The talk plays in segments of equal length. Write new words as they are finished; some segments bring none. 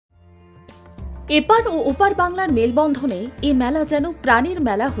এপার ও ওপার বাংলার মেলবন্ধনে এই মেলা যেন প্রাণীর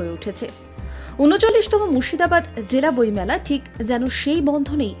মেলা হয়ে উঠেছে। ৩৯তম মুর্শিদাবাদ জেলা বইমেলা ঠিক যেন সেই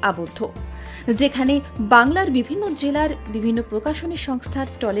বন্ধনেই আবদ্ধ, যেখানে বাংলার বিভিন্ন জেলার বিভিন্ন প্রকাশনী সংস্থার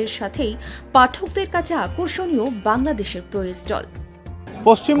স্টলের সাথেই পাঠকদের কাছে আকর্ষণীয় বাংলাদেশের বইয়ের স্টল।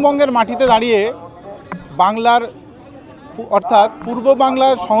 পশ্চিমবঙ্গের মাটিতে দাঁড়িয়ে বাংলার অর্থাৎ পূর্ব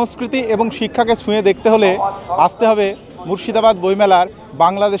বাংলার সংস্কৃতি এবং শিক্ষাকে ছুঁয়ে দেখতে হলে আসতে হবে মুর্শিদাবাদ বইমেলার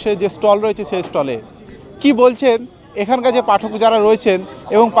বাংলাদেশের যে স্টল রয়েছে সেই স্টলে। কি বলছেন এখানকার যে পাঠক যারা রয়েছেন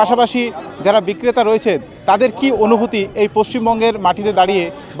এবং পাশাপাশি যারা বিক্রেতা রয়েছেন তাদের কি অনুভূতি এই পশ্চিমবঙ্গের মাটিতে দাঁড়িয়ে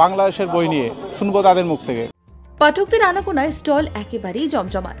বাংলাদেশের বই নিয়ে, শুনবো তাদের মুখ থেকে। পাঠকদের আনাগোনায় স্টল একেবারেই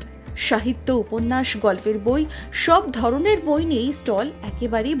জমজমাট। সাহিত্য, উপন্যাস, গল্পের বই, সব ধরনের বই নিয়েই স্টল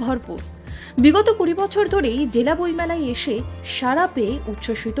একেবারেই ভরপুর। বিগত ২০ বছর ধরেই জেলা বইমেলায় এসে সাড়া পেয়ে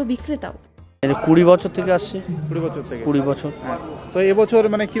উচ্ছ্বসিত বিক্রেতাও। ২০ বছর থেকে আসছে। ২০ বছর থেকে? ২০ বছর। তো এবছর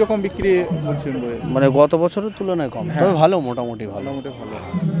মানে কিরকম বিক্রি করছেন বই? মানে গত বছরের তুলনায় কম, তবে ভালো, মোটামুটি ভালো।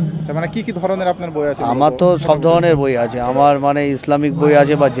 আচ্ছা, মানে কি কি ধরনের আপনার বই আছে? আমার তো সব ধরনের বই আছে। আমার মানে ইসলামিক বই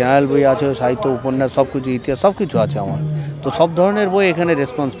আছে বা জেনারেল বই আছে, সাহিত্য, উপন্যাস, সব কিছু, ইতিহাস, সব কিছু আছে আমার। তো সব ধরনের বই এখানে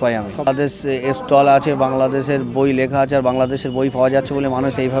রেসপন্স পাই আমি। বাংলাদেশ স্টল আছে, বাংলাদেশের বই লেখা আছে, আর বাংলাদেশের বই পাওয়া যাচ্ছে বলে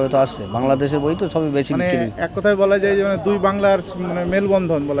মানুষ এইভাবে তো আসছে। বাংলাদেশের বই তো সবই বেশি বিক্রি। এক কথায় বলা যায় যে মানে দুই বাংলার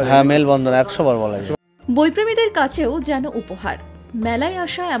মেলবন্ধন বলা যায়। হ্যাঁ, মেলবন্ধন ১০০ বার বলা যায়। বইপ্রেমীদের কাছেও যেন উপহার। মেলায়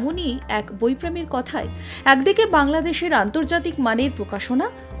আসা এমনই এক বইপ্রেমীর কথায় একদিকে বাংলাদেশের আন্তর্জাতিক মানের প্রকাশনা,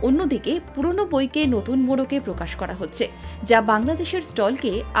 অন্যদিকে পুরনো বইকে নতুন মোড়কে প্রকাশ করা হচ্ছে, যা বাংলাদেশের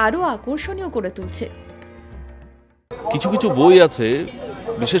স্টলকে আরও আকর্ষণীয় করে তুলছে। কিছু কিছু বই আছে,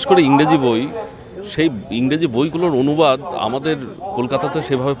 বিশেষ করে ইংরেজি বই, সেই ইংরেজি বইগুলোর অনুবাদ আমাদের কলকাতাতে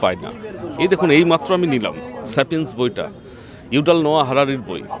সেভাবে পাই না। এই দেখুন, এই মাত্র আমি নিলাম স্যাপিয়েন্স বইটা, ইউটাল নোয়া হারারির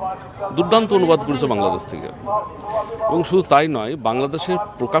বই। দুর্দান্ত অনুবাদ করেছে বাংলাদেশ থেকে। এবং শুধু তাই নয়, বাংলাদেশের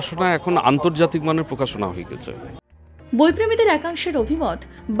প্রকাশনা এখন আন্তর্জাতিক মানের প্রকাশনা হয়ে গেছে। বইপ্রেমীদের একাংশের অভিমত,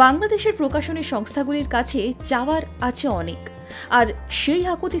 বাংলাদেশের প্রকাশনী সংস্থাগুলির কাছে চাওয়ার আছে অনেক, আর সেই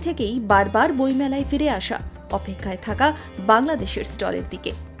আকুতি থেকেই বারবার বইমেলায় ফিরে আসা, অপেক্ষায় থাকা বাংলাদেশের স্টলের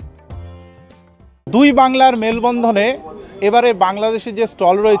দিকে। দুই বাংলার মেলবন্ধনে এবারে বাংলাদেশের যে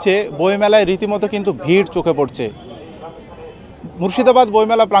স্টল রয়েছে বইমেলায় রীতিমতো কিন্তু ভিড় চোখে পড়ছে। মুর্শিদাবাদ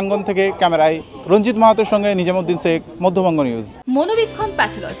বইমেলা প্রাঙ্গণ থেকে ক্যামেরায় রঞ্জিত মাহাতোর সঙ্গে নিজামুদ্দিন শেখ, মধ্যবঙ্গ নিউজ। মনোবীক্ষণ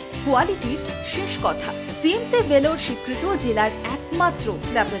প্যাথোলজি, কোয়ালিটির শেষ কথা। সিএমসি ভেলোর স্বীকৃত জেলার একমাত্র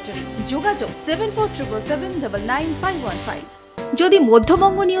ল্যাবরেটরি। যোগাযোগ 7477799515। যদি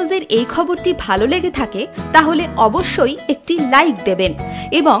মধ্যবঙ্গ নিউজের এই খবরটি ভালো লেগে থাকে তাহলে অবশ্যই একটি লাইক দেবেন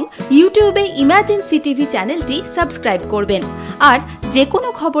এবং ইউটিউবে ইমাজিন সিটিভি চ্যানেলটি সাবস্ক্রাইব করবেন। আর যে কোনো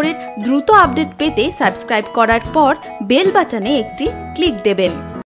খবরের দ্রুত আপডেট পেতে সাবস্ক্রাইব করার পর বেল বাটনে একটি ক্লিক দেবেন।